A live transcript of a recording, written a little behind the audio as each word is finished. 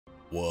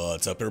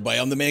What's up, everybody?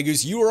 I'm the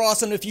Mangoose. You are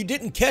awesome. If you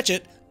didn't catch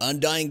it,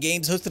 Undying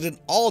Games hosted an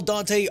all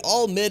Dante,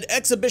 all mid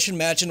exhibition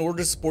match in order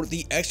to support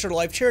the Extra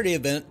Life charity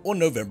event on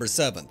November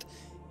 7th.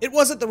 It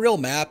wasn't the real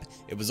map,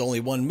 it was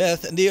only one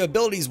myth, and the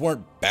abilities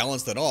weren't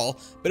balanced at all,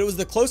 but it was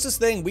the closest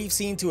thing we've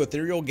seen to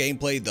ethereal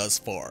gameplay thus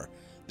far.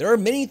 There are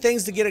many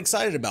things to get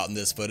excited about in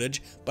this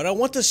footage, but I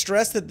want to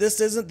stress that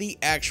this isn't the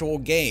actual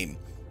game.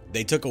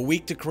 They took a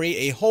week to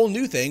create a whole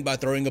new thing by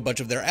throwing a bunch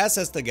of their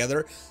assets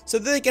together so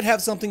that they could have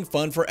something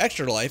fun for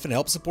Extra Life and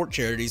help support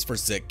charities for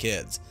sick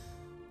kids.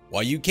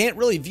 While you can't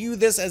really view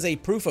this as a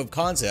proof of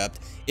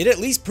concept, it at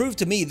least proved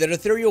to me that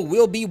Ethereal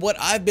will be what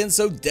I've been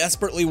so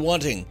desperately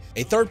wanting.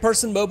 A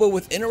third-person Moba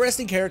with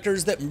interesting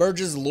characters that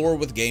merges lore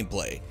with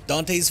gameplay.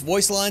 Dante's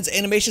voice lines,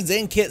 animations,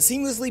 and kit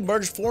seamlessly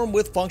merged form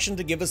with function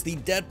to give us the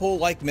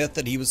Deadpool-like myth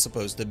that he was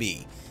supposed to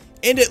be.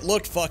 And it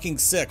looked fucking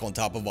sick on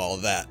top of all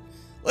of that.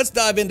 Let's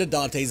dive into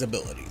Dante's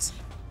abilities.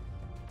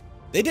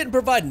 They didn't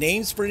provide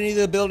names for any of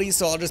the abilities,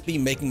 so I'll just be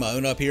making my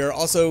own up here.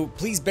 Also,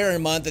 please bear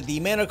in mind that the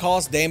mana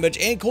cost, damage,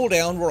 and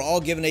cooldown were all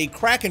given a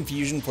crack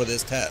infusion for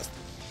this test.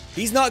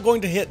 He's not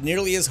going to hit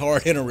nearly as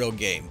hard in a real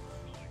game.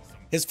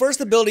 His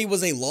first ability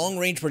was a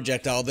long-range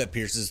projectile that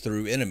pierces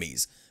through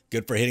enemies,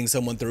 good for hitting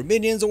someone through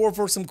minions or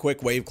for some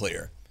quick wave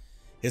clear.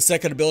 His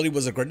second ability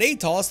was a grenade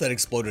toss that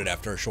exploded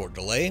after a short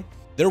delay.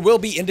 There will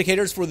be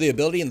indicators for the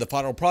ability in the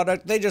final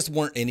product, they just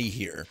weren't any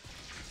here.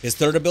 His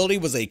third ability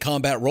was a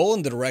combat roll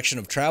in the direction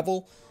of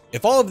travel.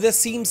 If all of this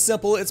seems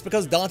simple, it's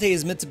because Dante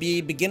is meant to be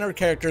a beginner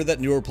character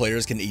that newer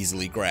players can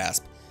easily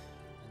grasp.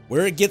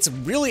 Where it gets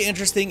really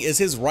interesting is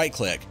his right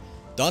click.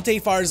 Dante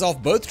fires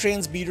off both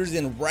transmuters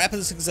in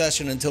rapid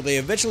succession until they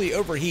eventually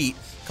overheat,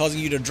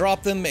 causing you to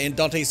drop them, and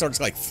Dante starts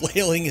like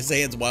flailing his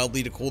hands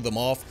wildly to cool them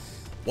off.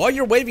 While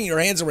you're waving your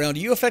hands around,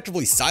 you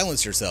effectively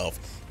silence yourself.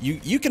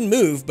 You can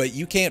move, but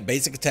you can't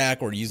basic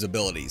attack or use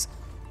abilities.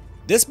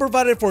 This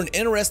provided for an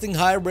interesting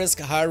high-risk,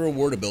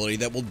 high-reward ability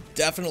that will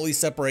definitely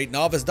separate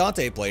novice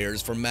Dante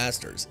players from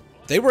masters.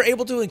 They were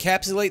able to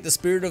encapsulate the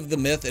spirit of the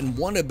myth in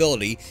one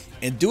ability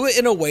and do it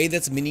in a way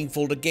that's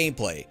meaningful to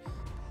gameplay.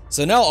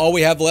 So now all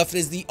we have left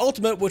is the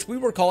ultimate, which we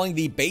were calling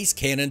the base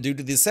cannon due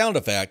to the sound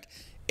effect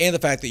and the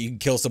fact that you can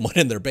kill someone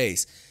in their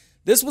base.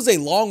 This was a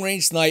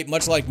long-range snipe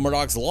much like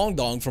Murdoch's Long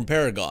Dong from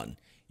Paragon.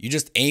 You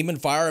just aim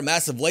and fire a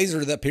massive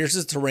laser that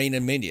pierces terrain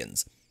and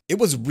minions. It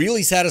was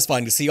really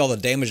satisfying to see all the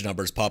damage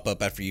numbers pop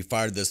up after you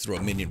fired this through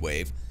a minion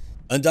wave.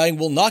 Undying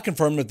will not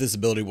confirm if this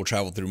ability will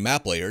travel through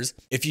map layers.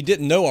 If you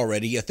didn't know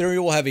already,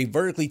 Ethereal will have a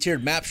vertically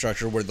tiered map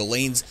structure where the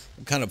lanes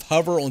will kind of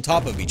hover on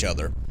top of each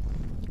other.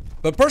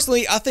 But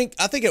personally, I think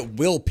it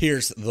will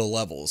pierce the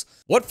levels.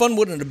 What fun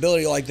would an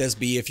ability like this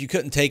be if you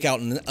couldn't take out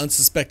an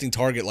unsuspecting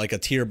target like a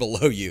tier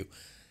below you?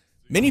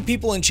 Many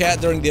people in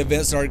chat during the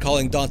event started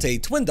calling Dante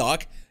Twin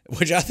Dock,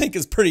 which I think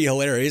is pretty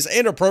hilarious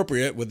and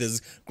appropriate with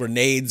his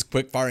grenades,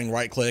 quick-firing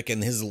right-click,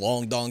 and his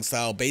Long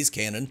Dong-style base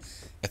cannon.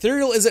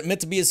 Ethereal isn't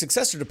meant to be a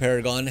successor to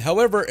Paragon,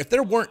 however, if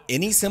there weren't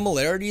any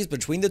similarities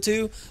between the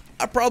two,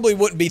 I probably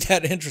wouldn't be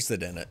that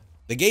interested in it.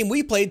 The game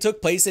we played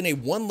took place in a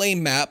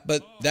one-lane map,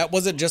 but that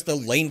wasn't just a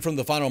lane from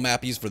the final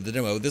map used for the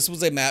demo. This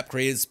was a map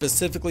created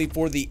specifically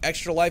for the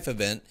Extra Life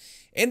event,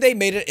 and they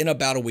made it in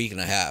about a week and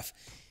a half.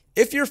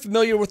 If you're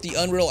familiar with the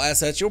Unreal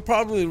assets, you'll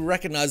probably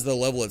recognize the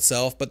level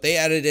itself, but they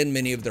added in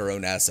many of their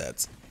own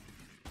assets.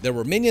 There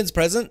were minions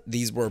present.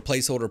 These were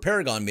placeholder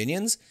Paragon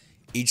minions.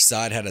 Each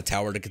side had a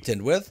tower to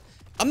contend with.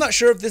 I'm not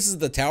sure if this is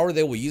the tower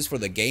they will use for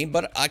the game,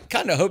 but I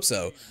kind of hope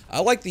so. I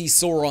like the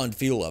Sauron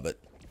feel of it.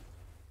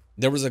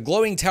 There was a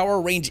glowing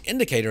tower range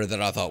indicator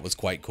that I thought was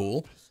quite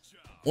cool.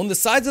 On the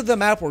sides of the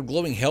map were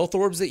glowing health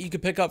orbs that you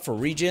could pick up for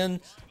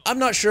regen. I'm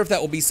not sure if that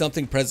will be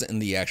something present in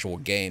the actual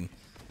game.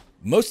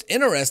 Most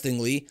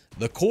interestingly,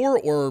 the core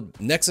or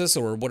nexus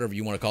or whatever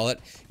you want to call it,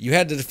 you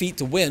had to defeat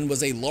to win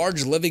was a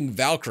large living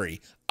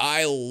Valkyrie.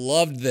 I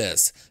loved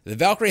this. The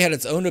Valkyrie had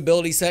its own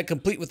ability set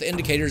complete with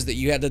indicators that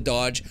you had to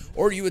dodge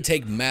or you would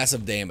take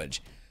massive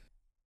damage.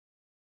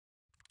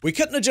 We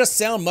couldn't adjust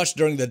sound much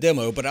during the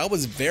demo, but I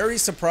was very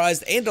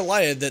surprised and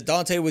delighted that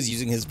Dante was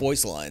using his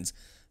voice lines.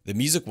 The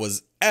music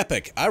was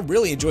epic. I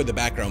really enjoyed the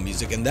background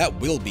music and that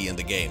will be in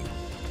the game.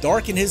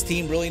 Dark and his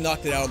team really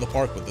knocked it out of the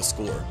park with the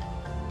score.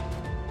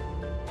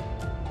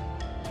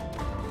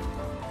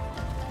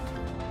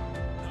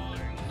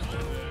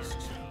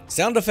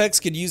 Sound effects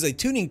could use a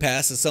tuning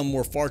pass as some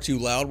were far too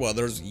loud while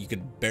others you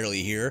could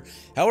barely hear.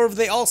 However,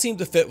 they all seem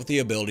to fit with the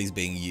abilities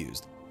being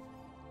used.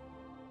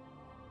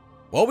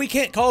 While we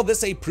can't call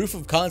this a proof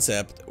of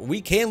concept,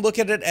 we can look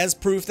at it as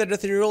proof that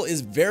Ethereal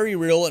is very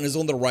real and is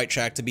on the right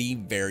track to be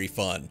very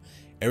fun.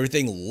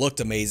 Everything looked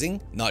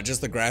amazing, not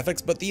just the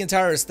graphics, but the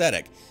entire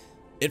aesthetic.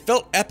 It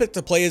felt epic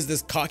to play as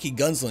this cocky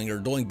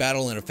gunslinger doing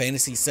battle in a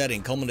fantasy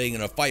setting, culminating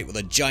in a fight with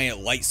a giant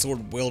light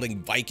sword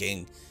wielding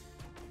Viking.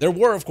 There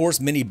were, of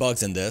course, many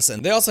bugs in this,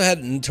 and they also had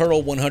an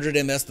internal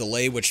 100 ms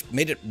delay, which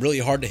made it really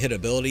hard to hit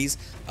abilities.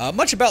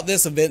 Much about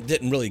this event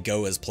didn't really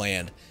go as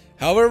planned.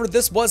 However,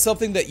 this was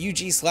something that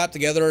UG slapped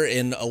together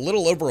in a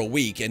little over a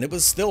week, and it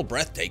was still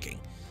breathtaking.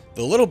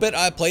 The little bit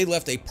I played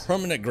left a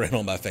permanent grin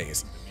on my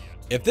face.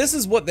 If this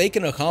is what they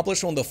can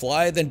accomplish on the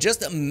fly, then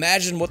just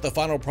imagine what the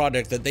final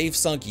product that they've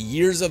sunk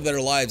years of their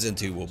lives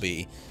into will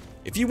be.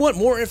 If you want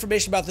more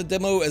information about the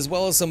demo as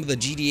well as some of the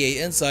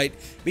GDA insight,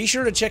 be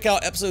sure to check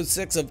out episode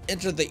 6 of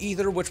Enter the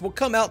Ether, which will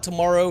come out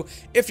tomorrow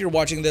if you're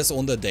watching this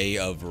on the day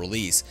of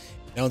release.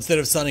 Now, instead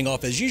of signing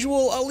off as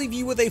usual, I'll leave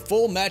you with a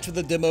full match of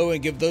the demo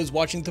and give those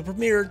watching the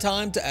premiere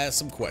time to ask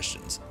some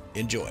questions.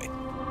 Enjoy.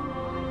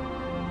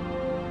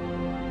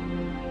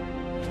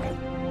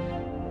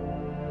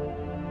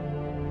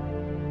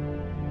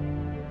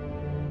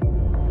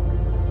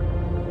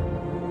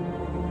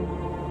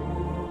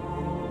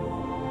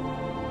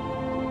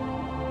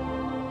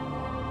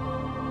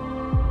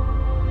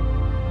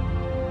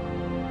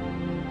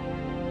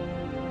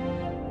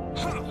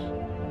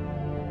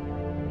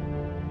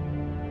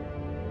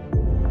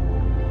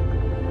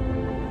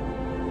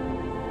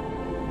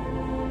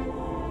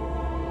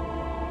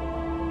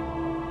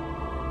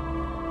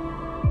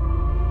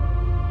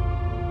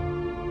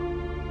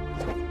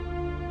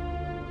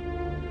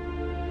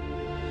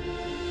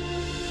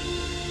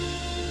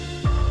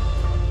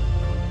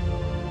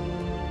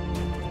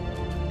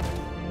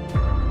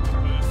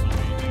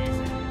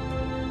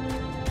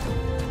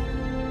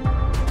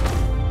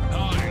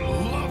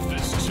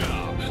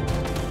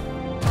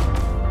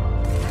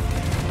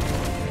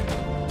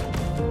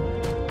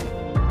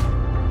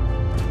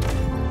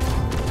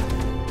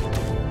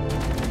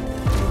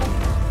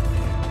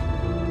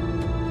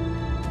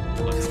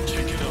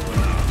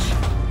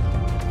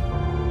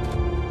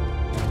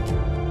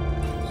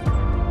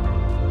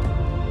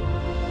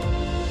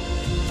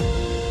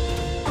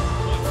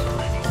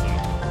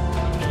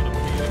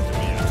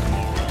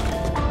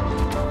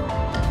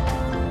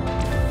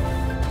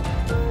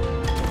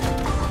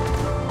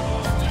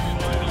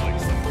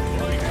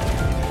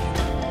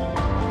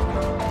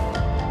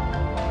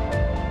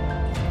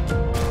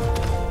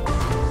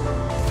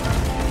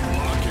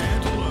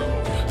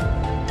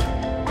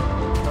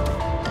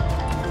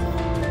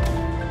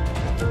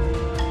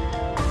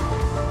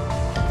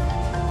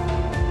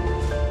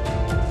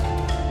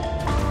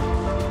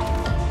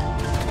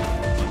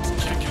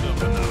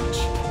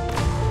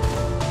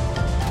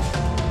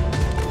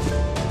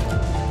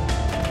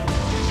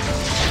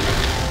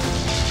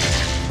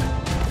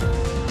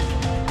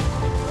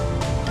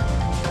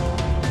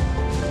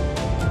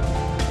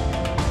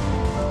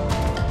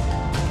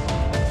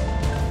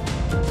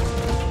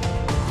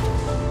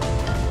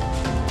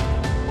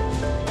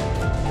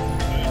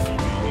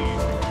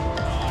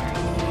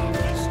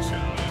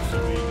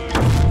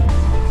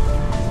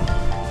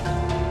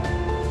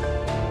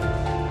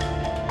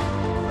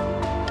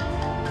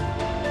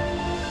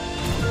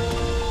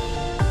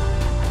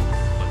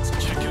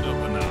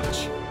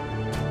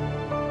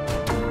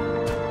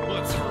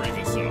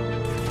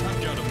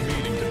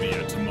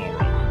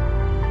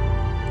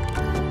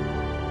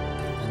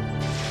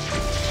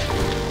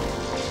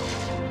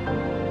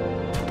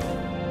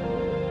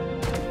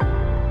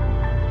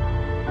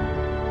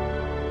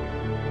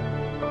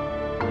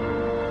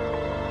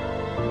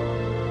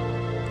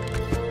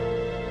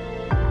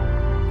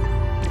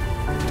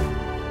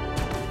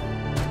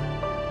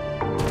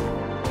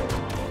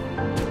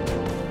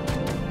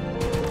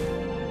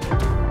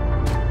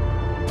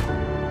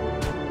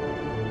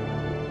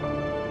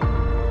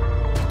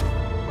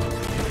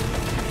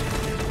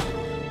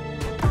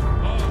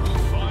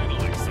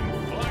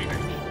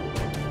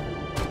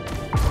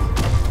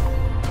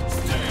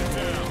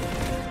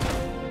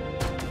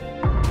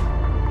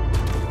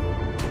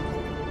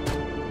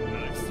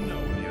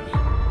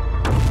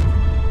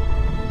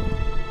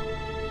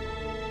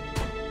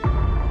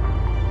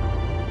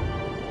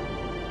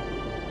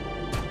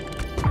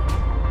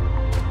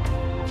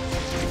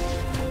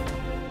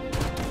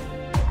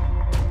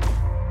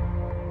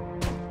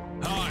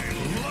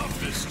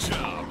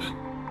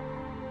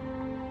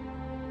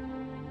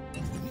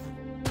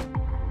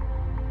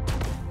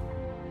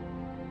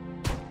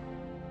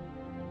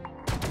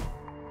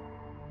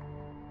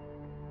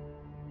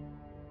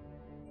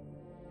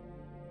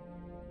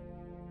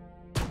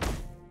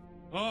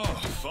 Oh,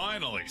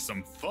 finally,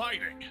 some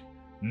fighting.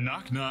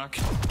 Knock, knock.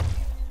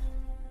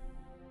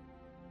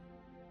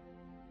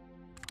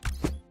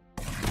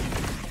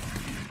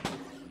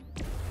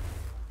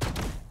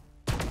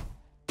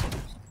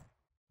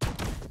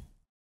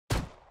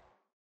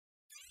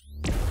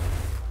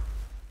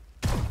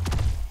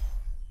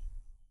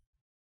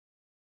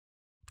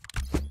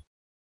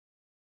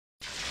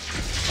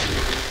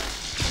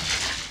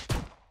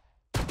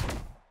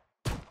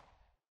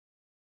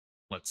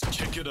 Let's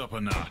kick it up a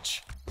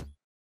notch.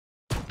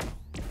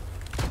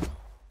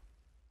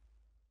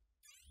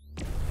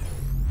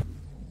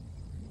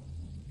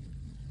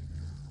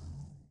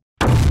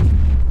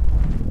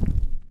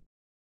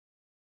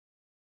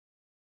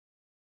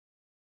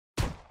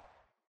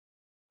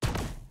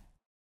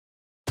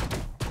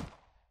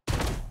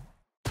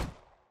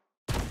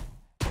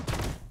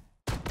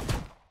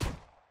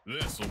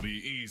 This'll be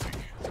easy.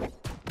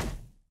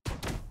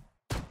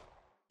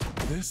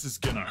 This is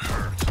gonna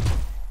hurt.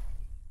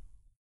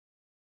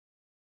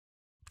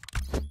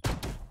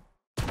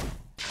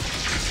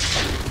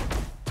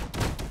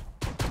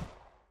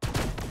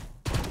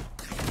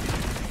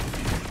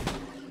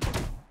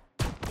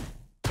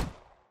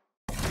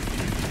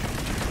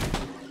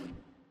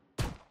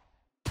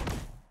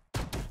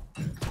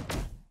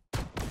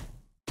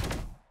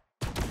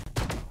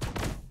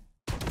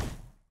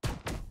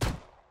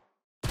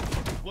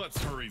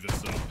 Let's hurry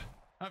this up.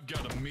 I've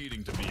got a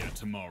meeting to be at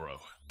tomorrow.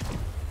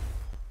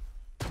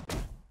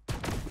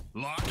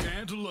 Lock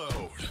and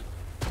load.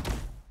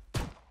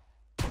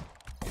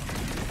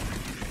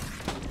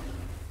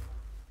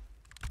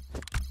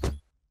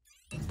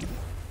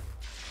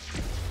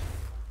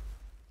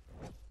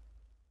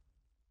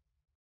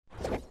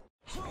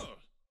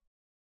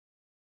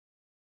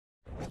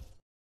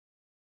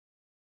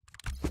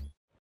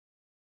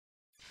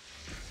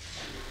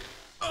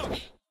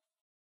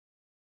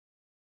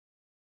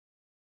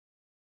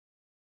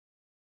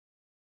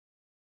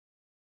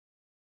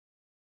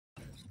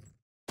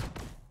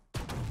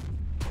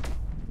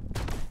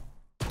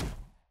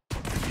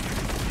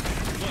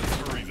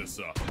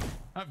 Up.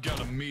 I've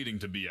got a meeting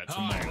to be at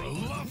tomorrow.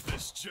 I love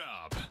this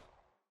job.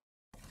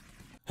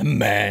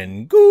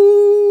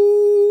 Mangoose!